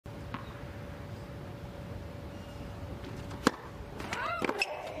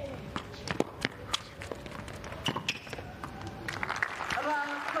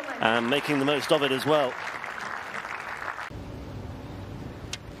and making the most of it as well.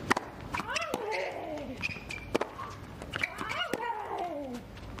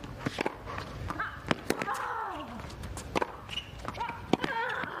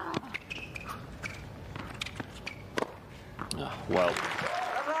 Well,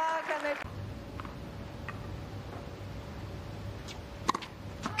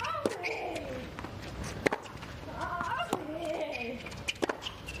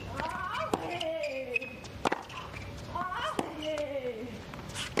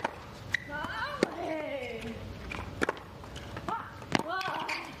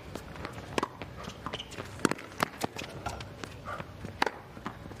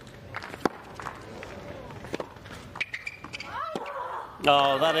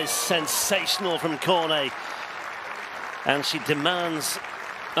 oh, that is sensational from Cornet. And she demands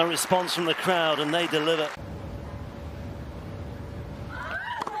a response from the crowd, and they deliver.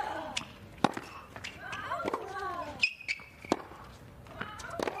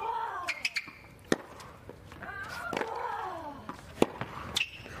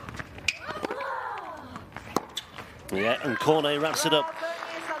 Yeah, and Cornet wraps it up,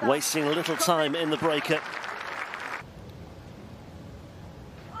 wasting little time in the breaker.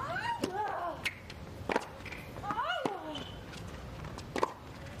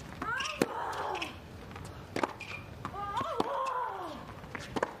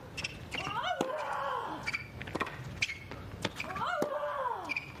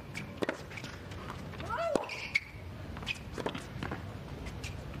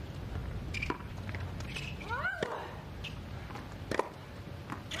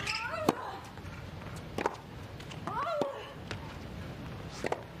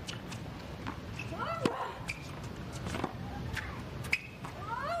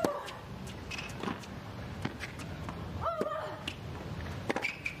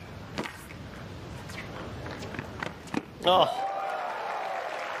 Oh,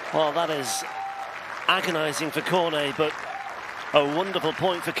 well, that is agonizing for Cornet, but a wonderful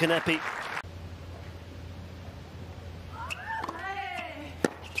point for Kanepi.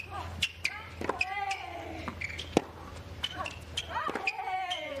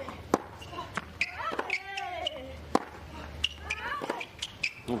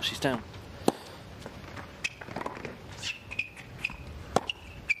 Oh, she's down.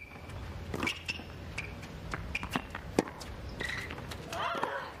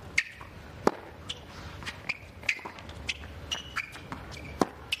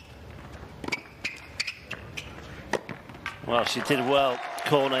 Well, she did well,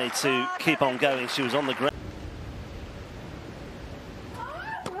 Cornet, to keep on going. She was on the ground.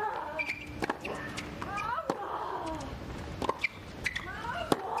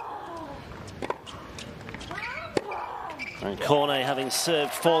 And Cornet, having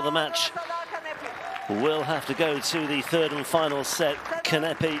served for the match, will have to go to the third and final set.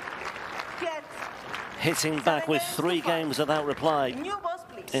 Kanepi hitting back with 3 games without reply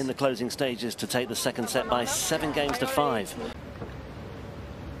in the closing stages to take the second set by 7 games to 5.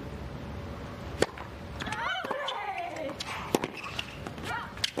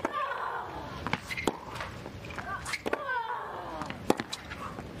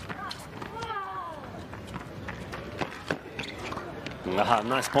 Aha,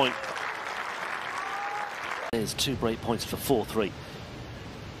 nice point. There's 2 break points for 4-3.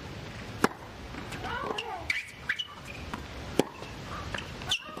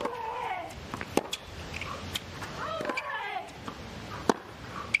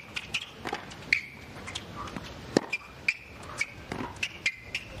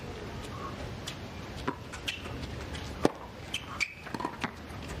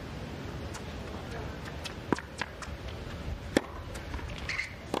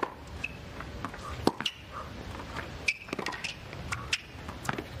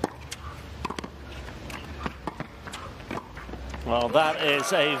 Well, that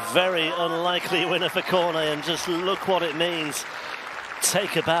is a very unlikely winner for Cornet, and just look what it means.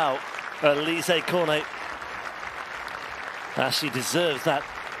 Take a bow, Alizé Cornet. She deserves that.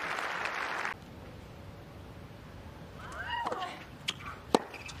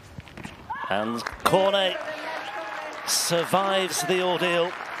 And Cornet survives the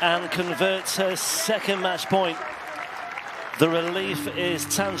ordeal and converts her second match point. The relief is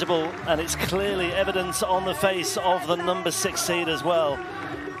tangible, and it's clearly evident on the face of the number 6 seed as well.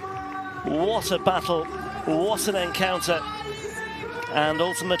 What a battle, what an encounter. And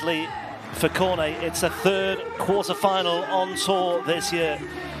ultimately, for Cornet, it's a 3rd quarter-final on tour this year.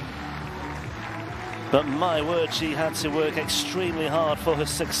 But my word, she had to work extremely hard for her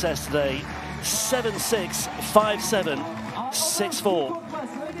success today. 7-6, 5-7. 6-4.